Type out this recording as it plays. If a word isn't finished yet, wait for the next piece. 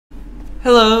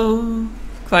Hello,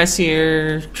 Class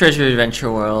here, Treasure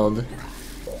Adventure World.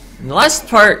 In the last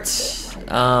part,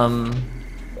 oh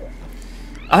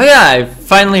yeah, I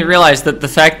finally realized that the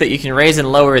fact that you can raise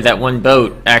and lower that one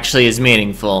boat actually is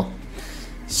meaningful.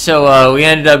 So we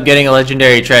ended up getting a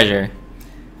legendary treasure.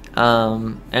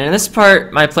 And in this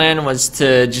part, my plan was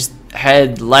to just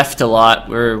head left a lot.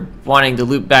 We're wanting to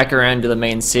loop back around to the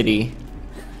main city.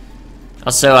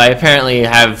 Also, I apparently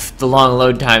have the long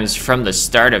load times from the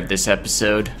start of this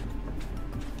episode.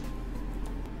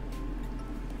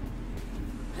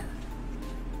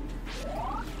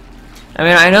 I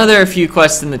mean, I know there are a few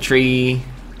quests in the tree,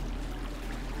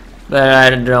 but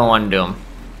I don't want to do them.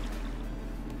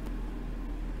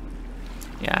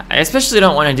 Yeah, I especially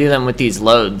don't want to do them with these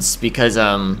loads because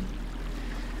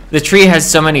the tree has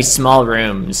so many small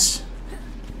rooms.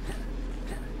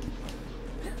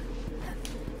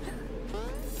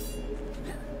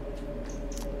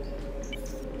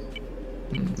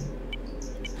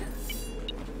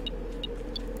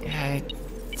 Yeah, I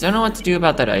don't know what to do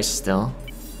about that ice still.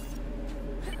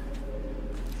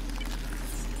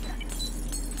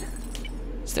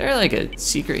 Is there like a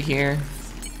secret here?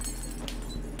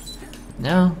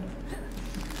 No?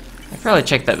 I probably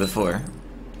checked that before.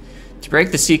 To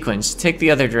break the sequence, take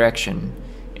the other direction.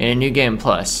 In a new game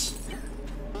plus.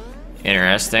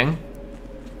 Interesting.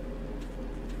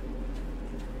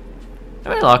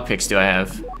 How many lockpicks do I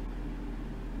have?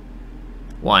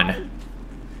 One.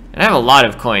 And I have a lot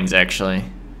of coins, actually.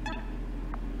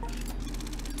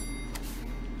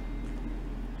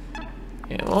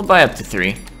 Yeah, we'll buy up to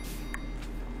 3.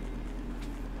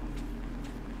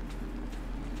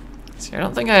 See, I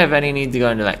don't think I have any need to go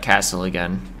into that castle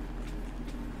again.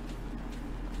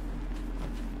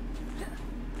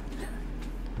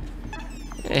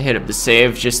 I hit up the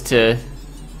save just to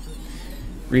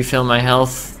refill my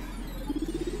health.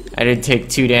 I did take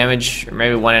 2 damage, or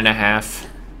maybe 1.5.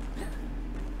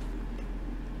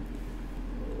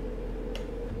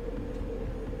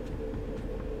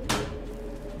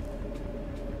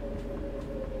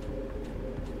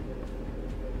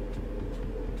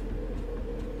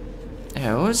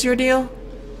 Yeah, what was your deal?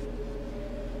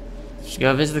 Should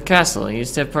go visit the castle. You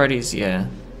used to have parties, yeah.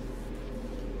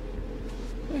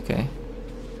 Okay.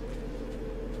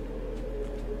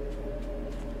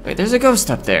 Wait, there's a ghost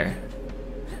up there.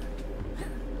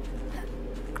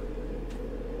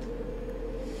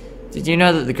 Did you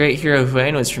know that the great hero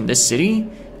Huane was from this city?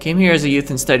 Came here as a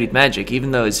youth and studied magic, even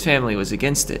though his family was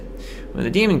against it. When the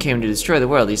demon came to destroy the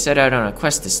world, he set out on a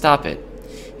quest to stop it.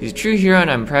 He's a true hero and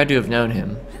I'm proud to have known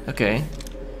him. Okay.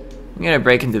 I'm gonna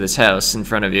break into this house in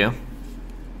front of you.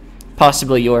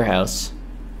 Possibly your house.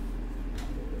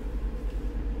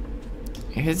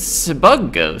 It's a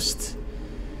bug ghost.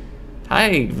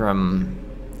 Hi, When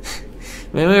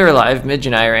we were alive, Midge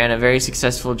and I ran a very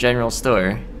successful general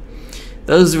store.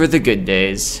 Those were the good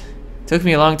days. Took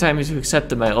me a long time to accept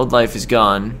that my old life is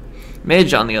gone.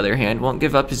 Midge, on the other hand, won't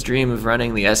give up his dream of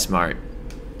running the S-Mart.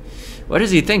 What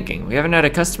is he thinking? We haven't had a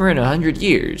customer in 100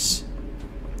 years.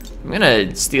 I'm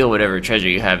gonna steal whatever treasure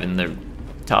you have in the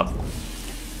top.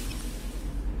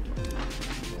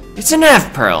 It's a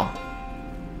nav pearl!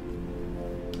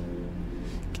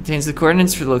 Contains the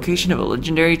coordinates for the location of a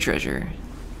legendary treasure.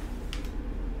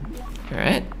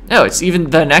 Alright. Oh, it's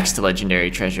even the next legendary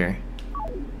treasure.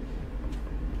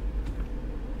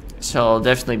 So I'll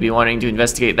definitely be wanting to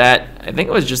investigate that. I think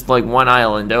it was just like one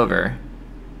island over.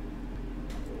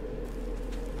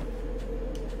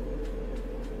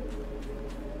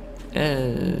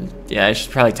 Yeah, I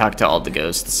should probably talk to all the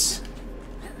ghosts.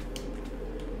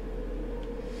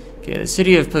 Okay, the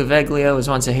city of Poveglia was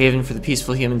once a haven for the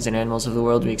peaceful humans and animals of the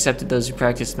world. We accepted those who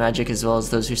practiced magic as well as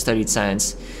those who studied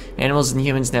science. Animals and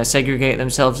humans now segregate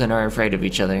themselves and are afraid of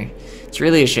each other. It's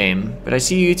really a shame, but I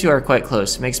see you two are quite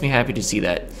close. It makes me happy to see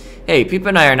that. Hey, Pippa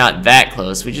and I are not that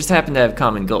close. We just happen to have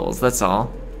common goals, that's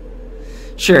all.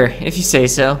 Sure, if you say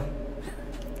so.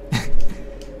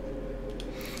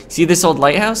 See this old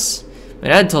lighthouse? My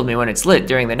dad told me when it's lit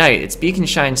during the night, its beacon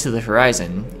shines to the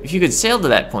horizon. If you could sail to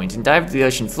that point and dive to the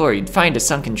ocean floor, you'd find a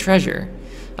sunken treasure.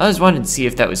 I always wanted to see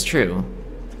if that was true.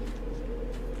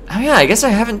 Oh yeah, I guess I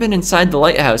haven't been inside the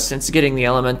lighthouse since getting the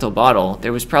elemental bottle.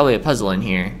 There was probably a puzzle in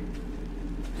here.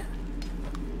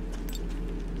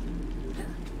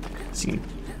 So you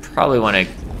probably want to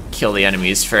kill the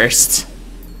enemies first.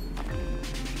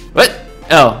 What?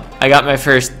 Oh, I got my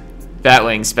first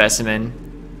Batwing specimen.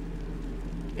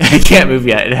 I can't move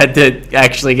yet. It had to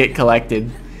actually get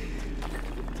collected.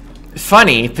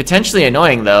 Funny, potentially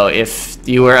annoying though, if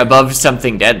you were above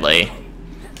something deadly.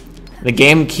 The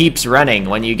game keeps running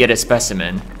when you get a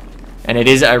specimen, and it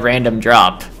is a random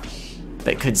drop.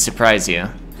 that could surprise you.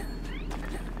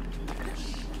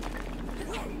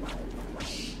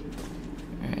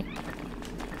 Alright.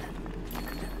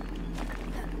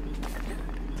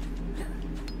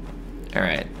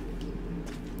 Alright.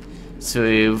 So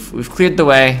we've cleared the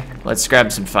way. Let's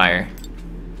grab some fire.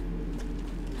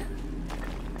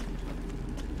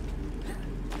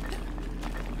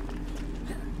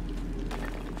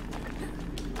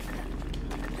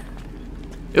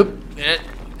 Oop.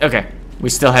 Okay. We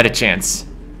still had a chance.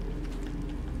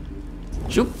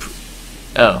 Shoop.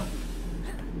 Oh.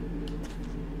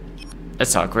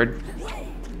 That's awkward.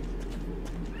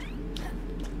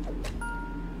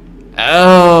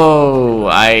 Oh,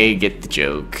 I get the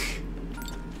joke.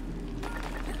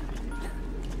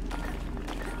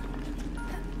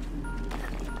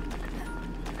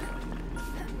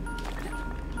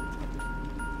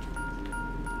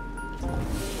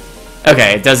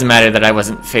 Okay, it doesn't matter that I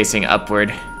wasn't facing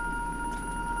upward.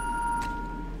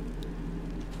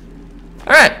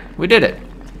 Alright, we did it.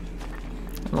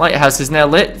 The lighthouse is now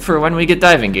lit for when we get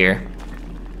diving gear.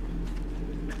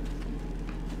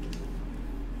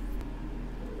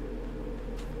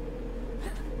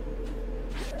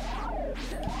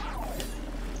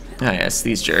 Ah yes,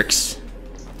 these jerks.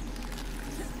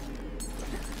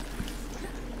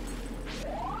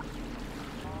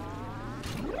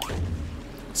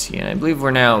 See, and I believe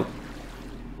we're now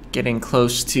getting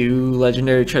close to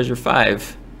Legendary Treasure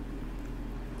 5.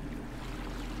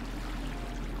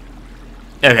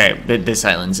 Okay, but this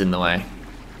island's in the way.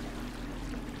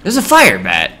 There's a fire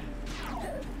bat!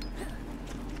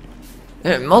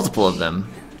 There are multiple of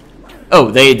them. Oh,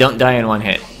 they don't die in one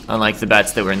hit, unlike the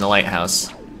bats that were in the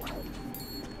lighthouse.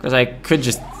 Because I could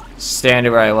just stand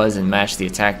where I was and mash the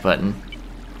attack button.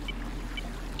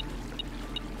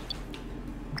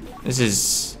 This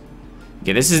is...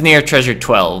 yeah, this is near Treasure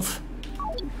 12.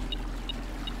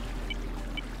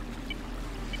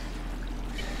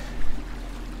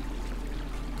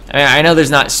 I know there's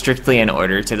not strictly an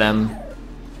order to them.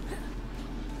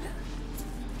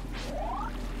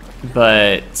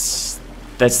 But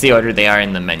that's the order they are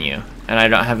in the menu. And I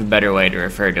don't have a better way to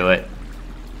refer to it.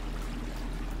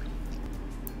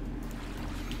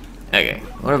 Okay,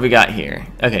 what have we got here?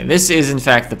 Okay, this is in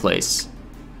fact the place.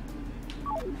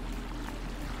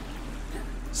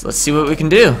 So let's see what we can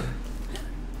do.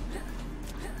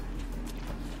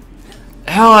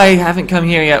 Oh, I haven't come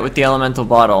here yet with the elemental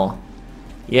bottle.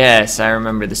 Yes, I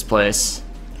remember this place.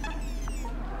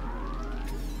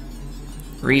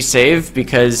 Resave,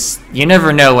 because you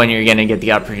never know when you're gonna get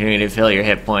the opportunity to fill your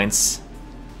hit points.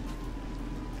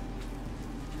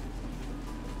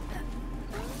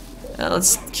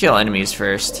 Let's kill enemies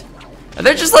first. Are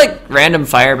there just like random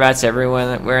fire bats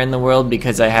everywhere in the world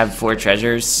because I have 4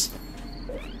 treasures?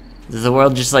 Does the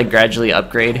world just like gradually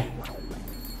upgrade?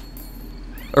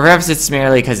 Or perhaps it's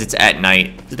merely because it's at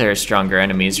night, there are stronger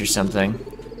enemies or something.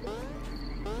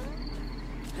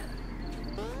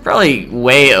 Probably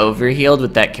way overhealed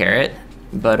with that carrot,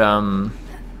 but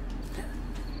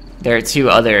there are 2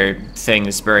 other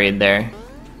things buried there.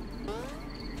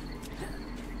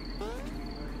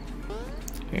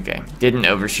 Okay, didn't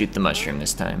overshoot the mushroom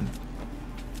this time.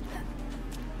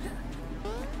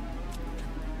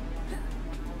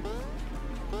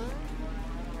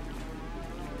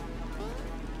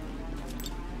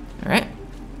 Alright,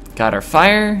 got our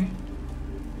fire.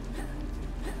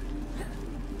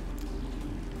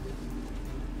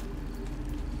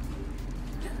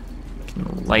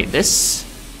 Can light this.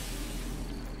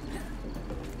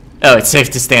 Oh, it's safe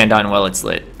to stand on while it's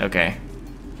lit. Okay.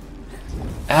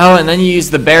 Oh, and then you use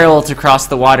the barrel to cross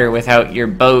the water without your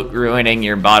boat ruining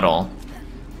your bottle.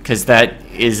 Because that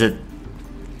is a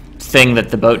thing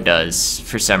that the boat does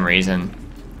for some reason.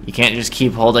 You can't just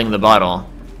keep holding the bottle.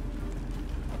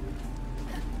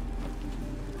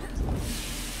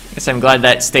 Guess I'm glad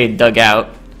that stayed dug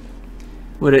out.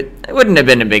 It wouldn't have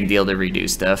been a big deal to redo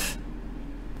stuff.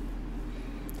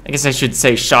 I guess I should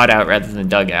say shot out rather than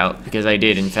dug out, because I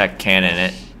did in fact cannon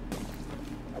it.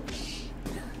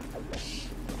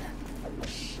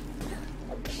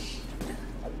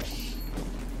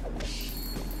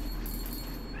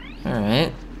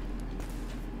 Alright.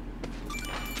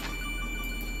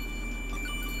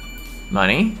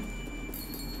 Money.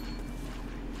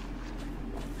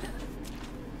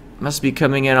 Must be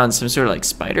coming in on some sort of like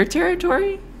spider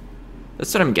territory?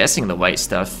 That's what I'm guessing the white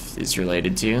stuff is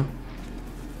related to.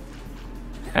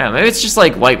 I don't know, maybe it's just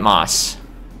like white moss.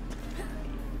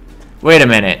 Wait a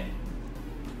minute.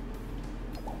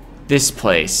 This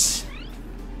place.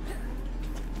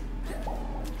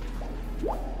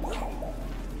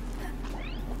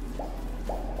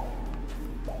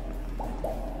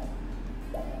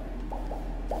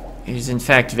 is in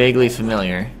fact vaguely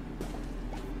familiar.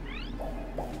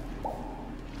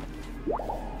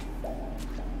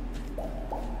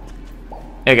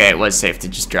 Okay, it was safe to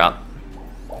just drop.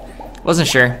 Wasn't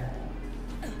sure.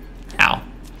 Ow.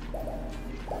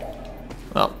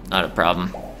 Well, not a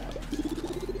problem.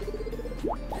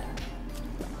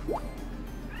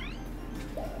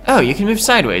 Oh, you can move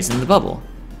sideways in the bubble.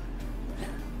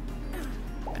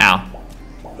 Ow.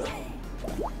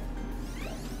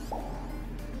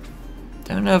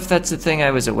 Don't know if that's a thing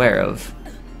I was aware of.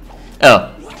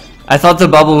 Oh, I thought the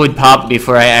bubble would pop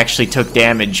before I actually took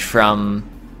damage from...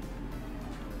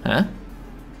 Huh?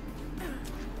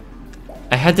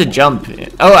 I had to jump.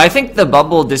 Oh, I think the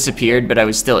bubble disappeared, but I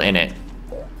was still in it.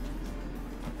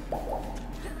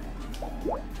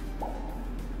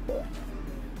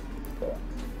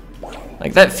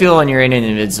 Like that feel when you're in an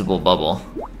invisible bubble.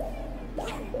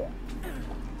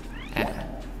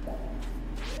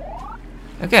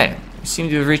 Okay, we seem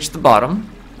to have reached the bottom.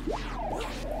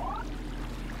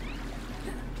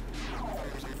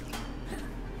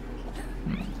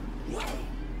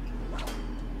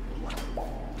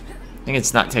 I think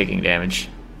it's not taking damage.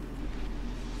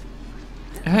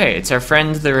 Hey, it's our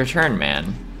friend the Return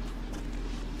Man.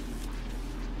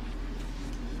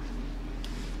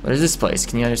 What is this place?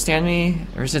 Can you understand me?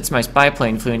 Ever since my spy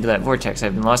plane flew into that vortex,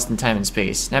 I've been lost in time and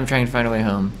space. Now I'm trying to find a way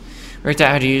home. Worked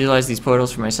out how to utilize these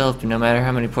portals for myself, but no matter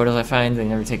how many portals I find, they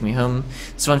never take me home.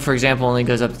 This one, for example, only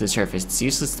goes up to the surface. It's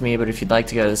useless to me, but if you'd like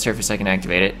to go to the surface, I can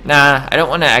activate it. Nah, I don't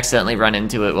want to accidentally run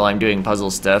into it while I'm doing puzzle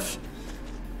stuff.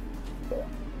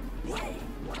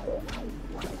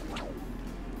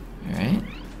 Alright.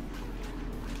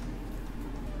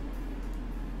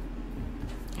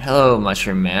 Hello,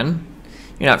 Mushroom Man.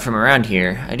 You're not from around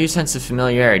here. I do sense a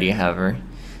familiarity, however.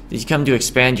 Did you come to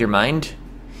expand your mind?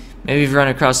 Maybe you've run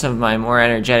across some of my more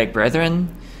energetic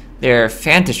brethren? They're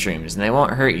Phantashrooms, and they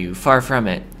won't hurt you. Far from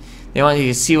it. They want you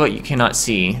to see what you cannot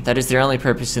see. That is their only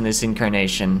purpose in this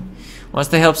incarnation. Once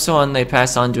they help someone, they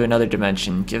pass on to another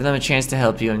dimension. Give them a chance to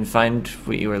help you and find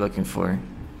what you were looking for.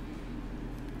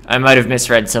 I might have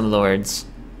misread some of the words,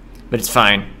 but it's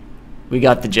fine. We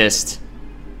got the gist.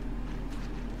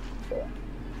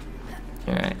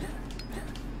 Alright.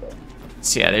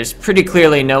 So yeah, there's pretty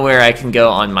clearly nowhere I can go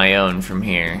on my own from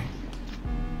here.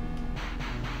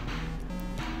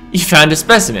 You found a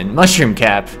specimen, Mushroom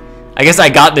Cap. I guess I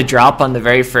got the drop on the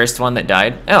very first one that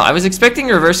died. Oh, I was expecting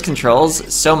reverse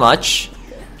controls so much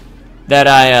that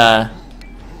I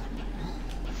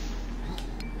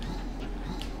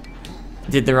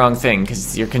did the wrong thing,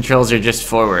 because your controls are just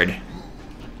forward.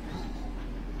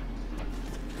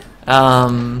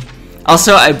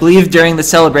 Also, I believe during the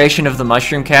celebration of the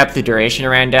Mushroom Cap, the duration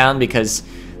ran down because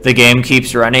the game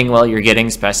keeps running while you're getting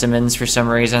specimens for some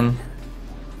reason.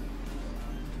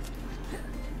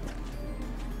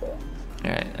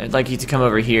 Alright, I'd like you to come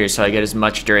over here so I get as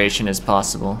much duration as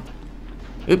possible.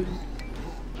 Oop.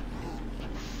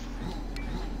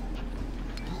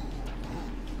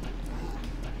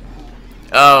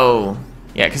 Oh,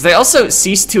 yeah, because they also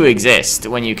cease to exist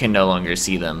when you can no longer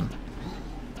see them.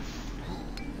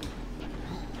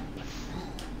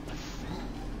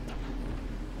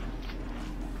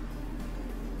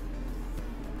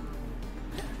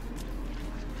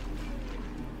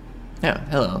 Oh,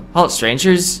 hello. Halt,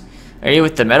 strangers. Are you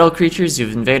with the metal creatures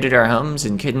who've invaded our homes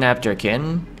and kidnapped our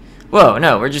kin? Whoa,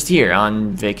 no, we're just here,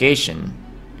 on vacation.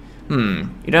 You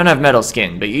don't have metal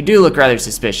skin, but you do look rather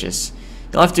suspicious.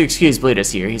 You'll have to excuse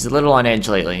Bleedus here, he's a little on edge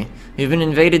lately. We've been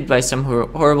invaded by some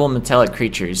horrible metallic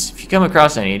creatures. If you come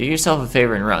across any, do yourself a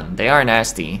favor and run. They are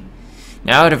nasty.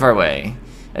 Now out of our way.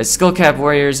 As Skullcap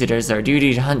warriors, it is our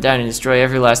duty to hunt down and destroy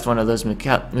every last one of those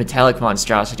metallic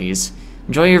monstrosities.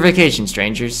 Enjoy your vacation,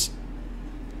 strangers.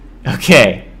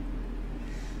 Okay.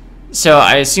 So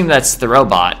I assume that's the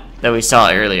robot that we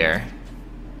saw earlier.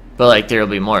 But like there will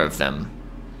be more of them.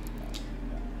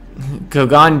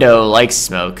 Kogondo likes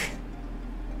smoke.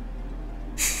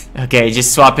 Okay,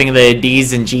 just swapping the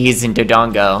D's and G's in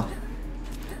Dodongo,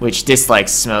 which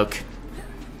dislikes smoke.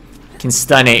 Can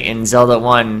stun it in Zelda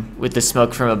 1 with the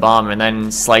smoke from a bomb and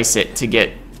then slice it to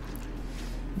get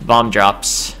bomb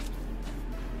drops.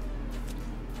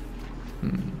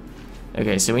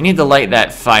 Okay, so we need to light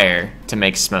that fire to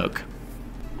make smoke.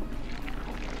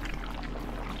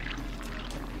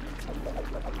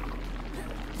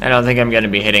 I don't think I'm going to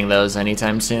be hitting those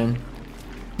anytime soon.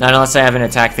 Not unless I have an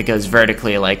attack that goes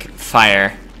vertically like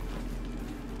fire.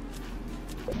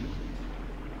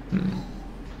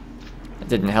 That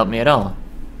didn't help me at all.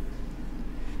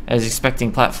 I was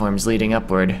expecting platforms leading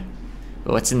upward.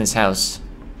 But what's in this house?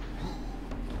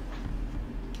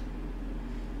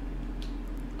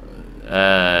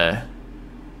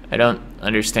 I don't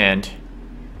understand.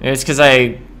 Maybe it's because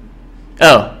I...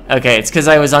 Oh, okay, it's because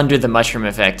I was under the mushroom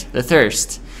effect. The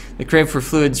thirst. The crave for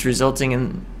fluids resulting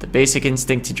in the basic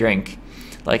instinct to drink.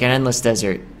 Like an endless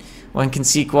desert. One can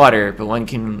seek water,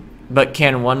 but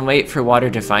can one wait for water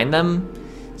to find them?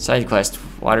 Side quest.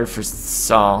 Water for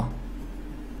Saul.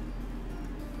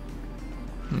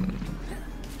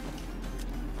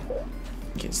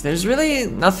 Okay, so there's really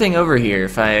nothing over here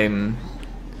if I'm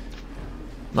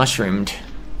mushroomed.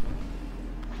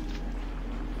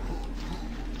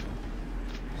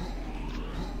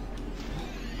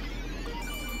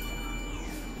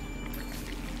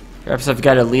 Perhaps I've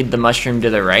got to lead the mushroom to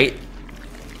the right.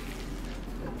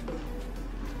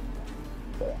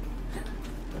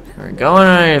 We're going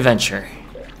on an adventure.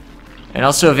 And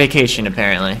also a vacation,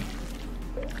 apparently.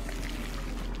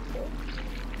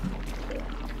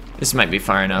 This might be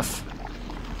far enough.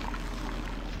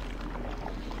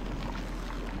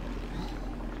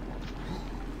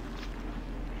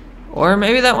 Or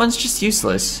maybe that one's just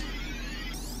useless.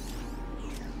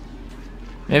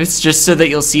 Maybe it's just so that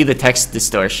you'll see the text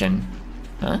distortion.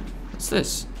 Huh? What's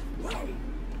this?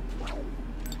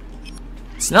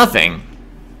 It's nothing.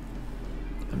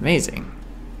 Amazing.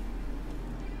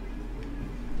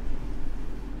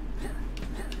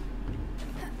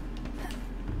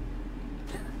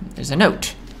 There's a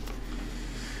note.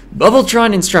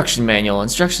 Bubbletron instruction manual.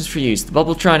 Instructions for use. The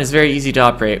Bubbletron is very easy to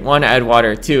operate. 1. Add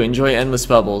water. 2. Enjoy endless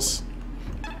bubbles.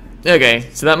 Okay,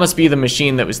 so that must be the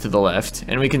machine that was to the left.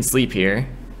 And we can sleep here.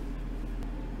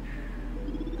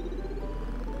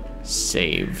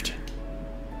 Saved.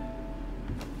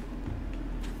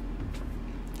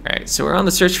 Alright, so we're on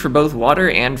the search for both water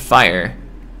and fire.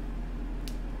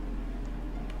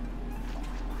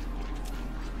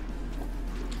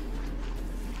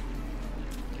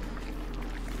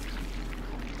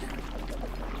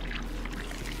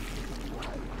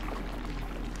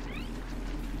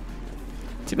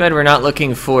 Too bad we're not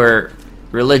looking for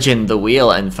religion, the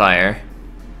wheel, and fire.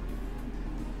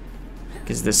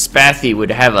 Because the Spathy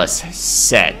would have us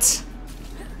set.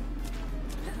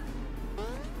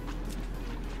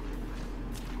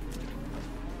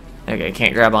 Okay,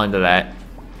 can't grab onto that.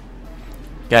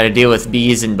 Gotta deal with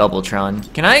bees and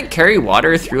Bubbletron. Can I carry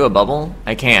water through a bubble?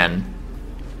 I can.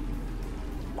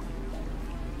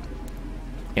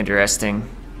 Interesting.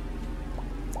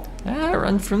 Ah,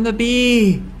 run from the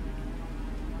bee!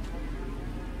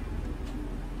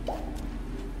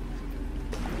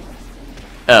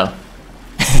 Oh.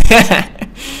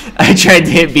 I tried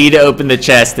to hit B to open the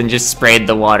chest and just sprayed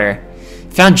the water.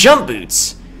 Found jump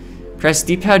boots! Press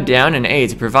D-pad down and A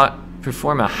to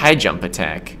perform a high jump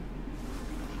attack.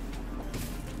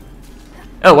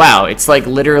 Oh wow, it's like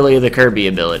literally the Kirby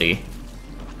ability.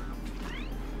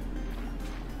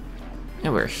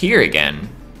 And we're here again.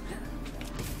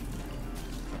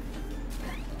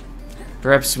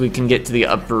 Perhaps we can get to the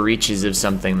upper reaches of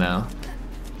something though.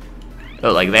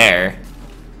 Oh, like there.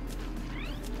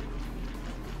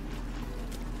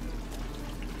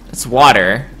 It's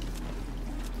water.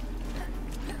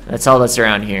 That's all that's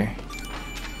around here.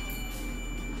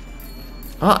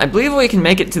 Well, I believe we can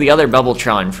make it to the other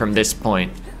Bubbletron from this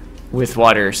point, with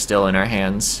water still in our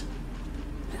hands.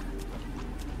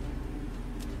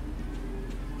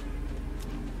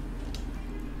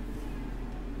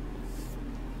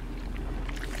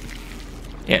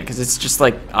 Yeah, because it's just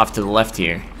like off to the left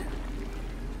here.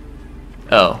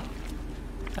 Oh.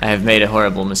 I have made a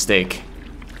horrible mistake.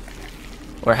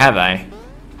 Or have I?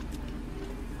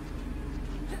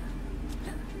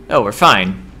 Oh, we're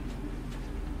fine.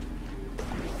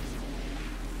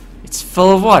 It's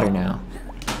full of water now.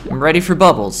 I'm ready for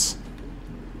bubbles.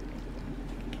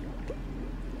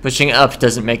 Pushing up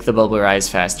doesn't make the bubble rise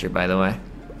faster, by the way.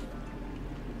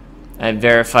 I've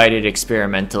verified it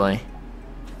experimentally.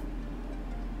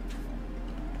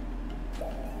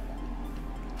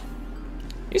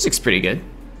 Music's pretty good.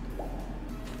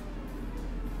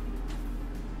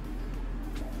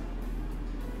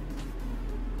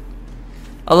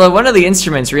 Although one of the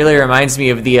instruments really reminds me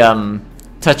of the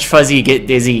touch fuzzy get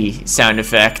dizzy sound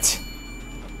effect.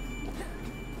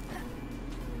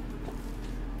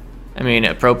 I mean,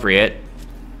 appropriate.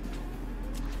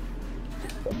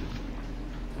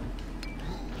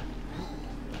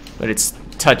 But it's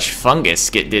touch fungus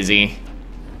get dizzy.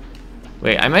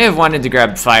 Wait, I may have wanted to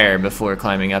grab fire before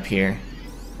climbing up here.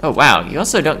 Oh wow, you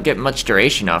also don't get much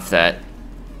duration off that.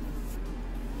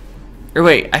 Or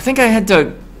wait, I think I had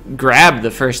to grab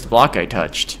the first block I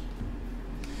touched.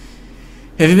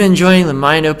 Have you been enjoying the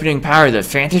mind-opening power of the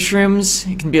Fantasy Rooms?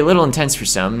 It can be a little intense for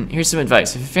some. Here's some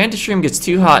advice. If a Fantasy Room gets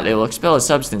too hot, they will expel a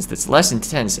substance that's less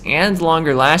intense and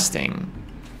longer lasting.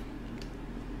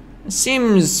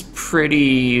 Seems pretty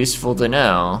useful to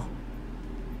know.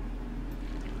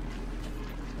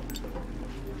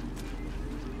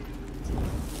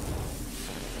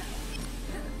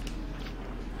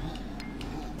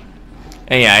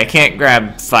 And yeah, I can't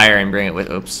grab fire and bring it with,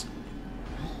 oops.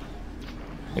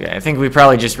 Okay, I think we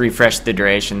probably just refreshed the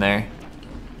duration there.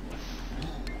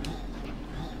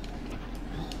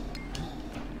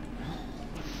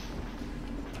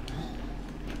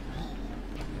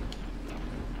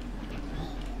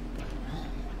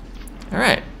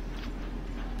 Alright.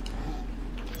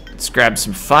 Let's grab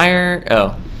some fire.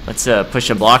 Oh, let's push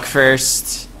a block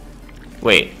first.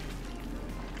 Wait.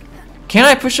 Can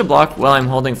I push a block while I'm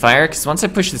holding fire? Because once I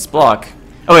push this block...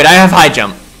 Oh wait, I have high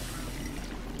jump.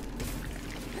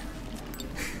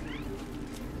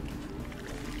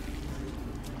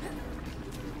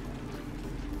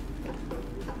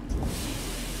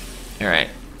 Alright.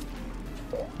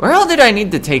 Where all did I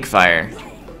need to take fire?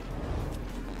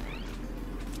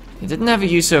 It didn't have a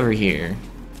use over here.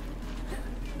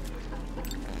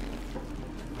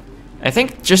 I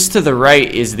think just to the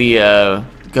right is the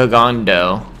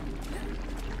Gogondo.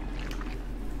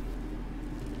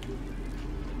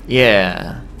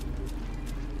 Yeah.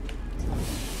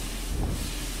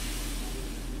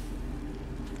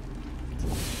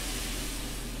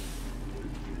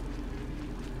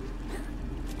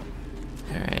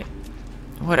 Alright.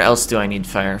 What else do I need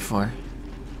fire for?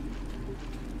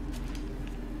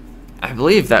 I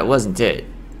believe that wasn't it.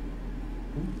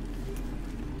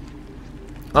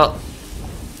 Well,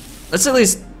 let's at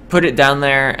least put it down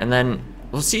there, and then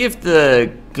we'll see if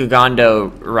the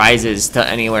Gogondo rises to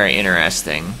anywhere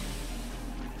interesting.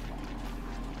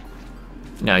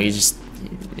 No, you're just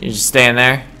staying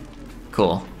there?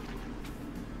 Cool.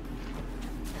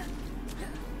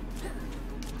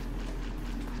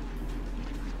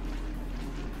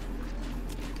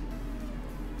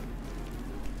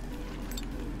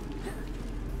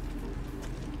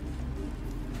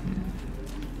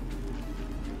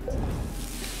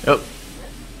 Oh.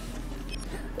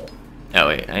 Oh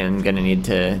wait, I'm gonna need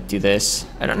to do this.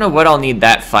 I don't know what I'll need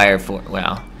that fire for.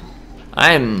 Wow.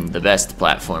 I'm the best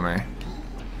platformer.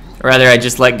 Or rather, I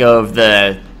just let go of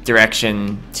the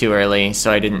direction too early,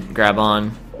 so I didn't grab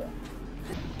on.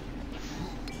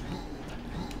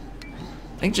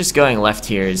 I think just going left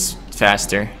here is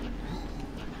faster.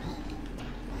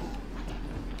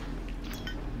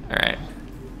 Alright.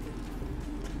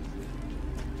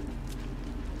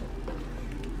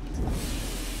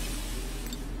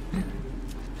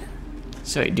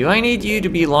 So, do I need you to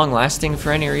be long-lasting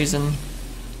for any reason?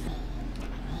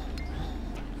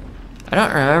 I don't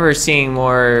remember seeing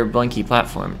more Blinky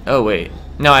platform. Oh, wait.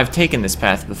 No, I've taken this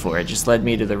path before. It just led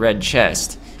me to the red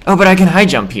chest. Oh, but I can high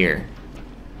jump here.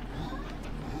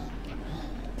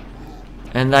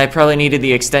 And I probably needed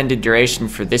the extended duration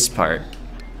for this part.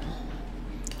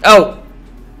 Oh!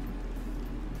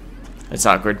 That's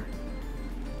awkward.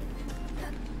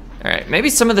 Alright, maybe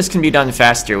some of this can be done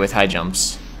faster with high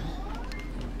jumps.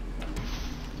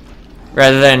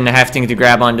 Rather than having to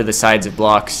grab onto the sides of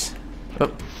blocks.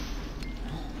 Oh.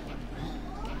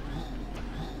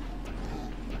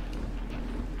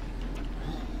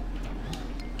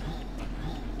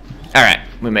 Alright,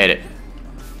 we made it.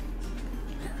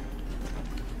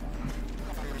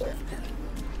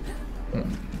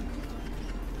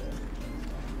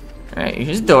 Alright,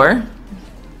 here's a door.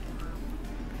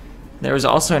 There was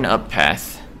also an up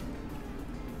path.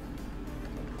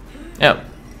 Oh.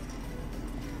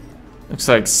 Looks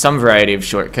like some variety of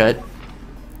shortcut.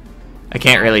 I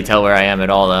can't really tell where I am at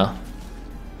all, though.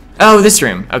 Oh, this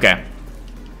room. Okay.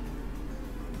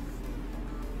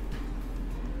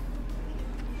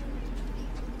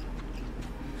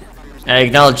 I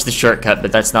acknowledge the shortcut,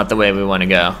 but that's not the way we want to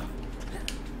go.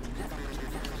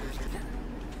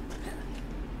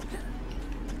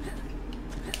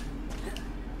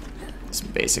 Some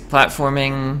basic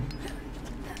platforming.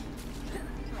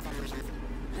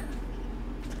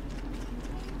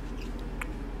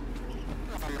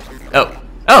 Oh.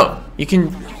 Oh! You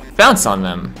can bounce on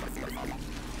them.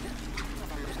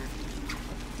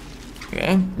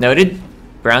 Okay, noted.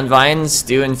 Brown vines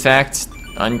do, in fact,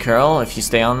 uncurl if you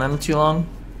stay on them too long.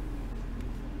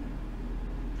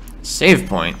 Save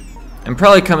point. I'm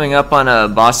probably coming up on a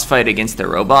boss fight against a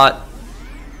robot.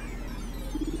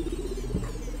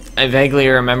 I vaguely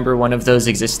remember one of those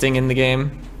existing in the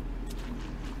game.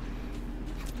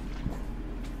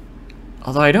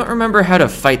 Although I don't remember how to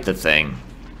fight the thing.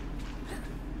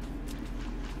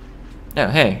 Oh,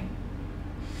 hey.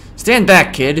 Stand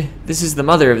back, kid. This is the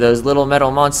mother of those little metal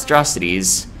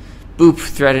monstrosities. Boop,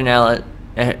 threat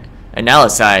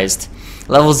analyzed.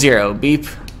 Level 0, beep.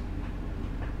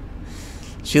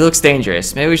 She looks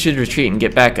dangerous. Maybe we should retreat and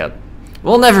get back up.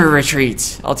 We'll never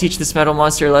retreat. I'll teach this metal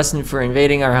monster a lesson for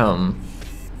invading our home.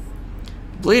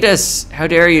 Bleed us! How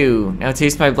dare you! Now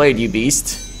taste my blade, you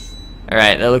beast.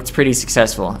 Alright, that looked pretty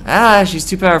successful. Ah, she's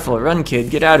too powerful. Run, kid.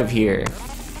 Get out of here.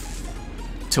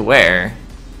 To where?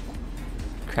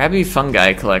 Crabby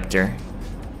fungi collector.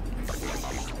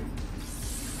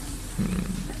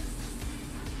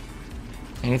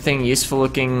 Anything useful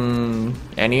looking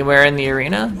anywhere in the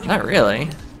arena? Not really.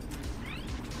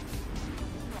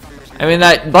 I mean,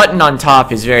 that button on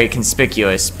top is very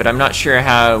conspicuous, but I'm not sure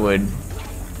how it would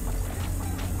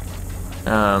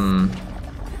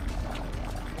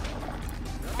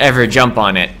ever jump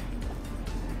on it.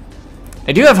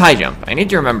 I do have high jump. I need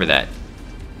to remember that.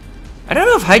 I don't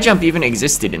know if high jump even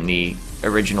existed in the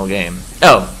original game.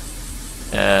 Oh.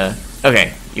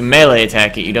 Okay. You melee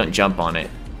attack it, you don't jump on it.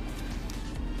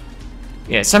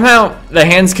 Yeah, somehow the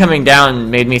hands coming down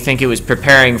made me think it was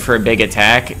preparing for a big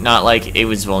attack, not like it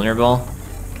was vulnerable.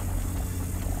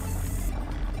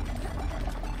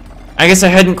 I guess I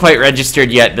hadn't quite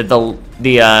registered yet that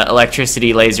the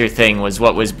electricity laser thing was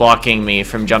what was blocking me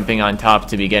from jumping on top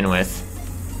to begin with.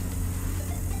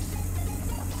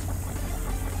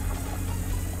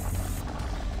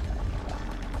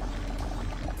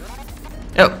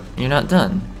 Oh, you're not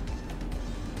done.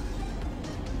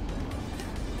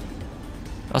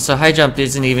 Also, high jump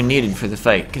isn't even needed for the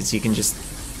fight, because you can just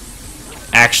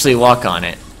actually walk on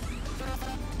it.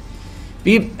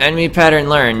 Beep, enemy pattern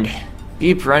learned.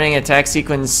 Beep, running attack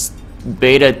sequence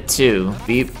beta 2.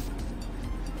 Beep.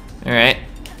 Alright.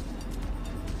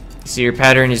 So your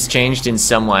pattern has changed in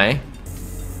some way.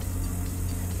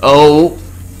 Oh!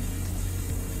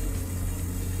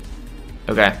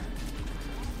 Okay.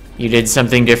 You did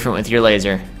something different with your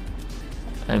laser.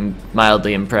 I'm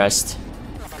mildly impressed.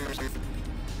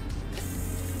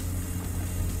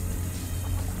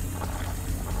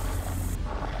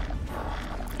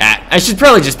 I should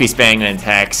probably just be spamming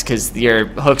attacks, because your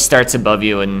hook starts above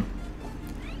you and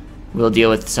we'll deal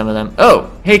with some of them.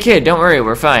 Oh! Hey kid, don't worry,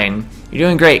 we're fine. You're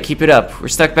doing great, keep it up. We're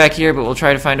stuck back here, but we'll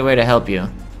try to find a way to help you.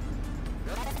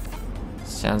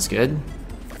 Sounds good.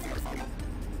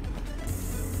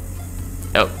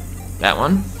 Oh, that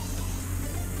one.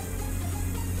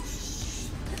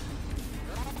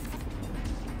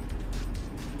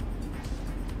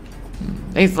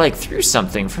 They like threw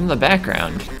something from the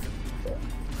background.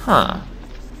 Huh.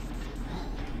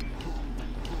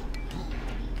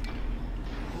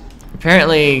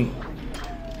 Apparently,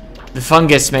 the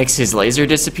fungus makes his laser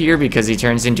disappear because he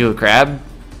turns into a crab.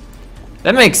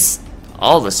 That makes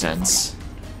all the sense.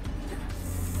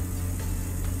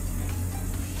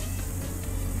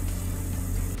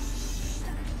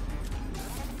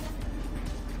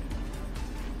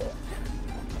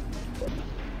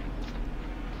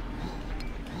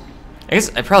 I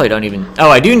guess I probably don't even... Oh,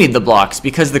 I do need the blocks,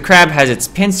 because the crab has its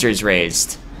pincers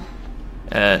raised.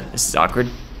 This is awkward.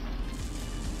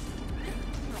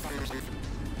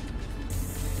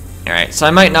 Alright, so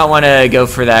I might not want to go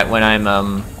for that when I'm,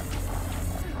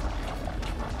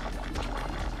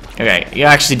 Okay, you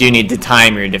actually do need to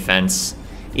time your defense,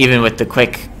 even with the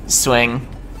quick swing.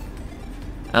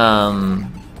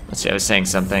 Let's see, I was saying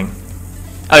something.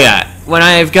 Oh yeah, when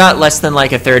I've got less than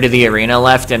like a third of the arena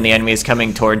left and the enemy is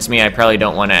coming towards me, I probably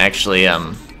don't want to actually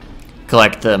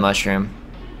collect the mushroom.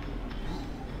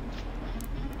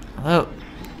 Although,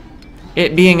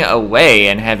 it being away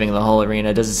and having the whole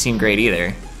arena doesn't seem great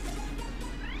either.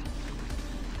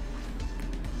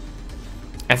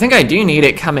 I think I do need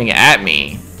it coming at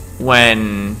me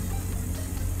when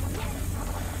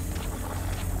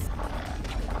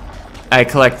I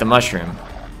collect the mushroom.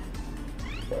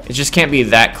 It just can't be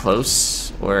that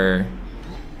close, or...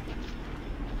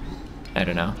 I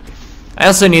don't know. I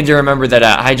also need to remember that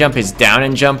high jump is down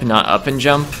and jump, not up and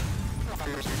jump.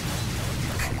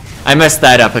 I messed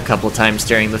that up a couple times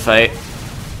during the fight.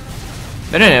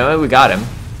 But anyway, we got him.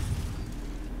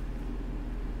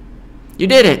 You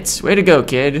did it! Way to go,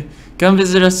 kid. Come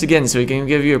visit us again so we can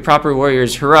give you a proper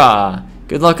warrior's hurrah.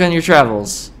 Good luck on your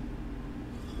travels.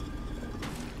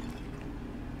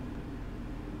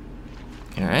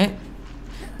 Alright.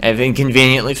 I've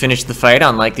inconveniently finished the fight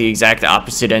on like the exact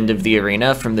opposite end of the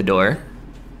arena from the door.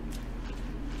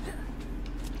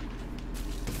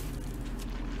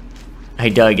 I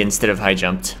dug instead of high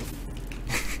jumped.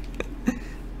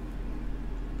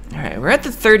 Alright, we're at the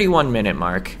 31-minute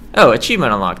mark. Oh,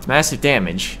 achievement unlocked. Massive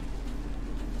damage.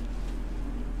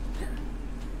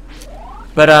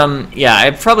 But, yeah,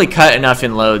 I've probably cut enough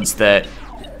in loads that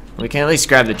we can at least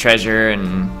grab the treasure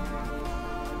and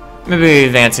maybe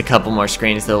advance a couple more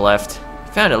screens to the left.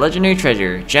 Found a legendary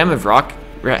treasure. Gem of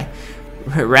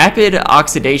Rapid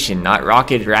oxidation, not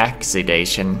rocket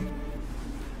raxidation.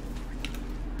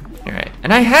 Alright,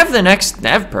 and I have the next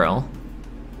nav pearl.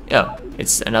 Oh,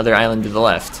 it's another island to the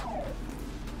left.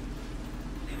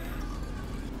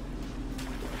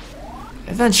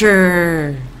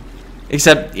 Adventure!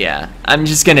 Except, yeah, I'm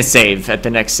just gonna save at the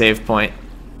next save point.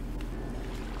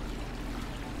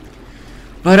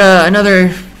 But,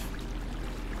 another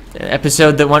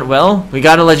episode that went well. We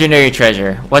got a legendary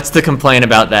treasure. What's the complaint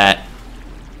about that?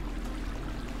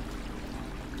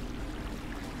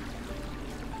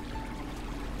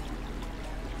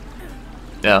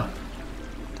 Oh.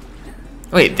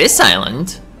 Wait, this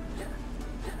island?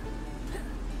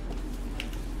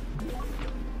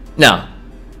 No.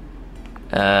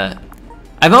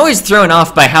 I'm always thrown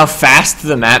off by how fast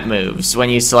the map moves when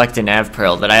you select a nav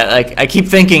pearl. That I keep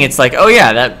thinking it's like, oh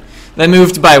yeah, that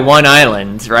moved by one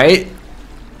island, right?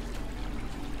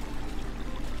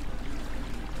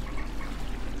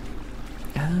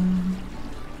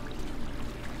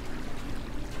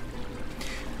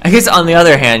 I guess on the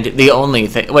other hand, the only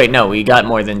thing... Wait, no, we got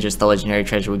more than just the legendary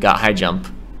treasure. We got high jump.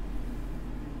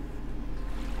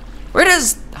 Where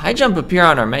does high jump appear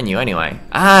on our menu anyway?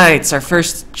 Ah, it's our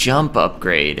first jump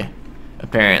upgrade,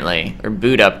 apparently. Or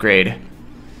boot upgrade.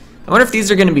 I wonder if these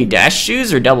are going to be dash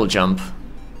shoes or double jump.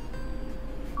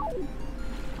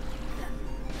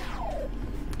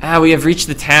 Ah, we have reached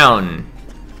the town.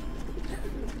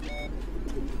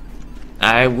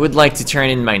 I would like to turn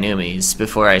in my Noomies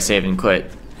before I save and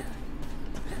quit.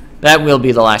 That will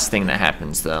be the last thing that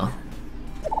happens, though.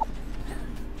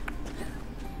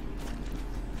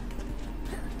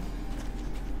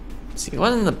 Let's see, it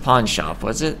wasn't the pawn shop,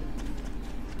 was it?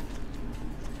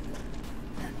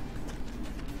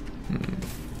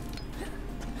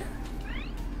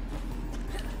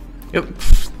 Yep.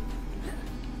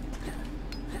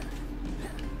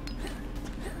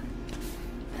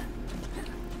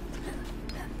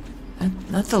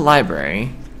 Not the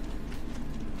library.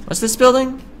 What's this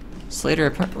building? Slater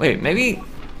apartment. Wait, maybe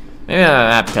my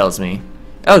map tells me.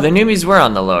 Oh, the Noomies were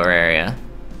on the lower area.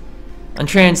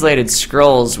 Untranslated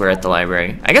scrolls were at the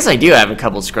library. I guess I do have a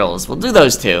couple scrolls. We'll do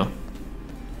those too.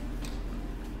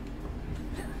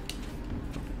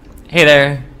 Hey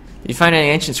there. Did you find any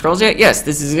ancient scrolls yet? Yes,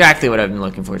 this is exactly what I've been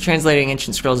looking for. Translating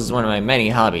ancient scrolls is one of my many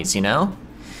hobbies, you know?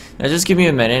 Now just give me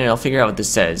a minute and I'll figure out what this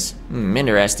says.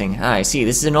 Interesting. Ah, I see.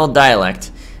 This is an old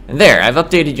dialect. And there, I've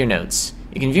updated your notes.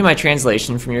 You can view my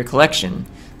translation from your collection.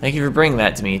 Thank you for bringing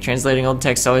that to me. Translating old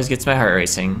text always gets my heart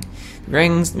racing. If you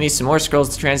bring me some more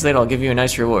scrolls to translate, I'll give you a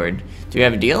nice reward. Do we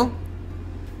have a deal?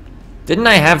 Didn't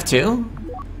I have two?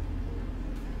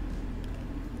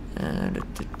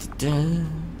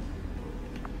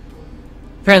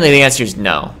 Apparently the answer is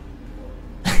no.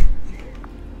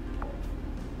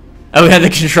 Oh, we had the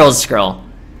controls scroll.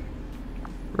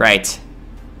 Right.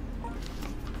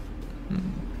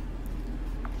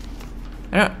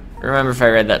 I don't remember if I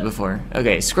read that before.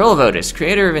 Okay, Scroll of Otis,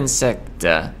 creator of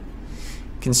Insecta.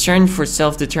 Concerned for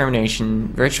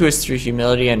self-determination, virtuous through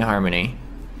humility and harmony.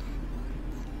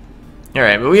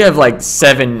 Alright, but we have like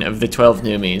 7 of the 12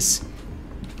 Noomies.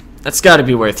 That's gotta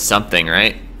be worth something,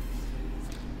 right?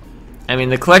 I mean,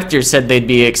 the collector said they'd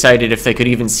be excited if they could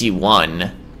even see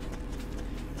one.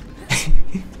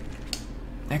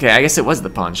 Okay, I guess it was the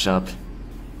pawn shop.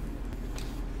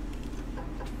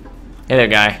 Hey there,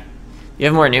 guy. You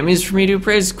have more Noomies for me to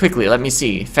appraise? Quickly, let me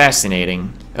see.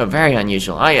 Fascinating. Oh, very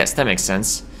unusual. Ah, yes, that makes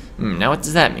sense. Now what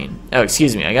does that mean? Oh,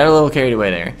 excuse me, I got a little carried away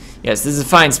there. Yes, this is a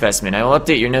fine specimen. I will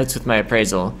update your notes with my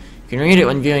appraisal. You can read it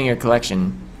when viewing your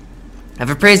collection. I've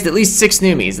appraised at least 6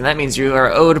 Noomies, and that means you are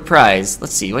owed a prize.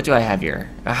 Let's see, what do I have here?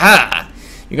 Aha!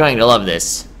 You're going to love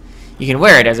this. You can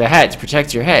wear it as a hat to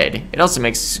protect your head. It also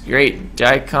makes great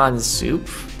daikon soup.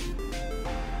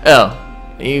 Oh,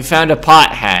 you found a pot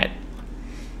hat.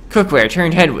 Cookware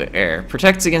turned headwear.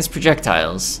 Protects against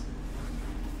projectiles.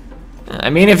 I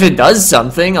mean, if it does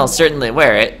something, I'll certainly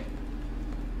wear it.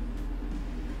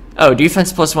 Oh,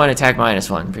 defense +1, attack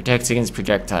 -1. Protects against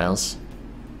projectiles.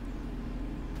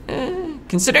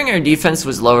 Considering our defense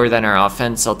was lower than our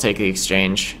offense, I'll take the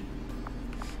exchange.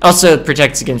 Also,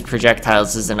 protects against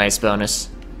projectiles is a nice bonus.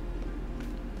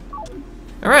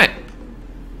 Alright.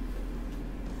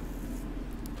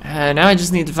 Now I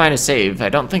just need to find a save. I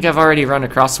don't think I've already run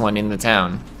across one in the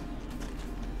town.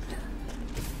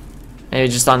 Maybe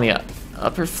just on the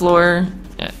upper floor?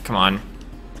 Yeah, come on.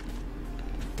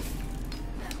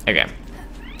 Okay.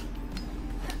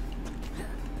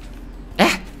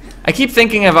 I keep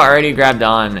thinking I've already grabbed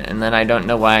on, and then I don't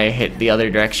know why I hit the other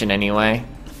direction anyway.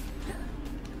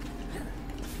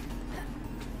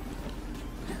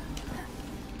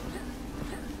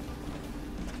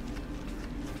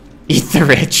 Eat the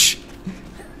rich.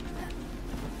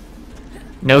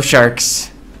 No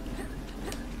sharks.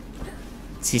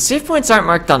 See, save points aren't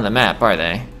marked on the map, are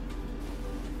they?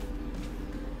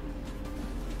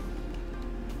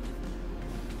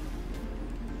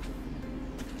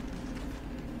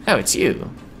 Oh, it's you.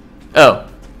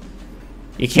 Oh.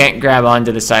 You can't grab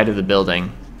onto the side of the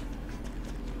building.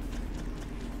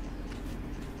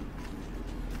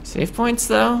 Save points,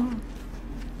 though?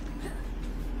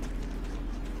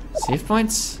 Save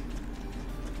points?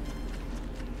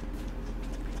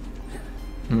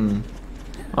 Well,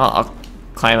 I'll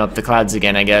climb up the clouds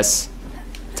again, I guess.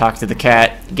 Talk to the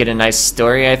cat, get a nice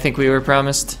story I think we were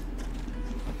promised.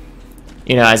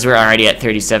 You know, as we're already at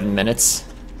 37 minutes.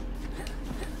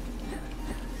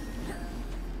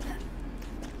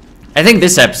 I think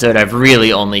this episode I've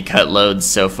really only cut loads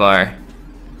so far.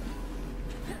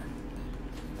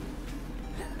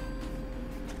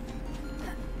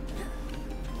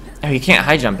 Oh, you can't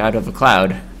high jump out of a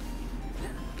cloud.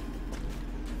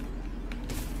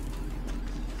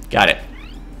 Got it.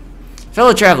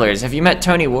 Fellow travelers, have you met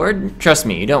Tony Ward? Trust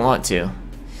me, you don't want to.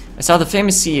 I saw the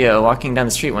famous CEO walking down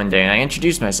the street one day and I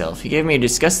introduced myself. He gave me a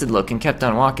disgusted look and kept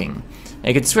on walking.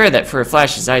 I could swear that for a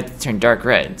flash his eyes turned dark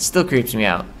red. It still creeps me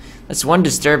out. That's one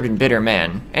disturbed and bitter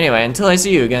man. Anyway, until I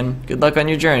see you again, good luck on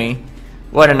your journey.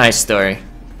 What a nice story.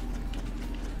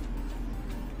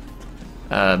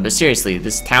 But seriously,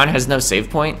 this town has no save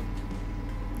point?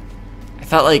 I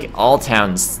thought like all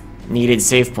towns needed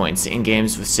save points in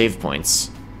games with save points.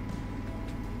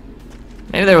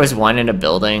 Maybe there was one in a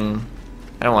building.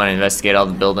 I don't want to investigate all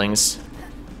the buildings.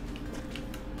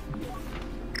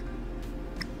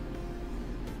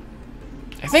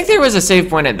 I think there was a save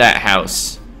point at that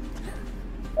house.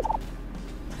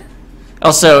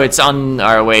 Also, it's on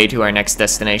our way to our next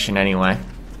destination anyway.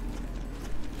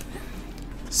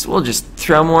 So we'll just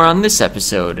throw more on this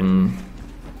episode, and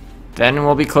then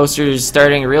we'll be closer to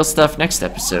starting real stuff next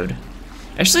episode.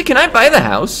 Actually, can I buy the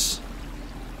house?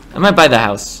 I might buy the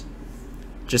house.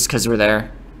 Just because we're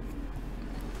there.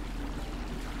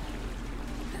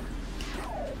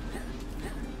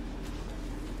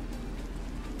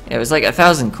 Yeah, it was like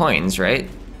 1,000 coins, right?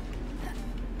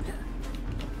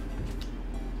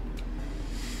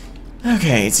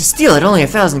 Okay, it's a steal at only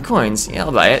 1,000 coins. Yeah,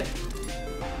 I'll buy it.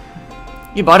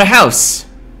 You bought a house!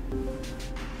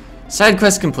 Side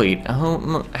quest complete.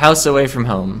 A house away from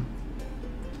home.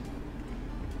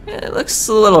 Yeah, it looks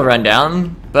a little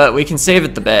rundown, but we can save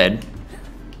at the bed.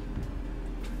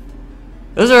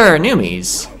 Those are our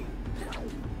Noomies.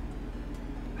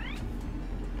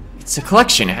 It's a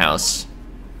collection house.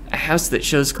 A house that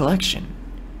shows collection.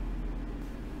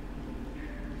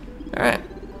 Alright.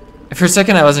 For a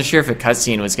second I wasn't sure if a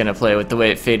cutscene was gonna play with the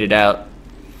way it faded out.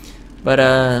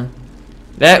 But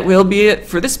that will be it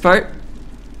for this part.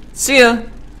 See ya!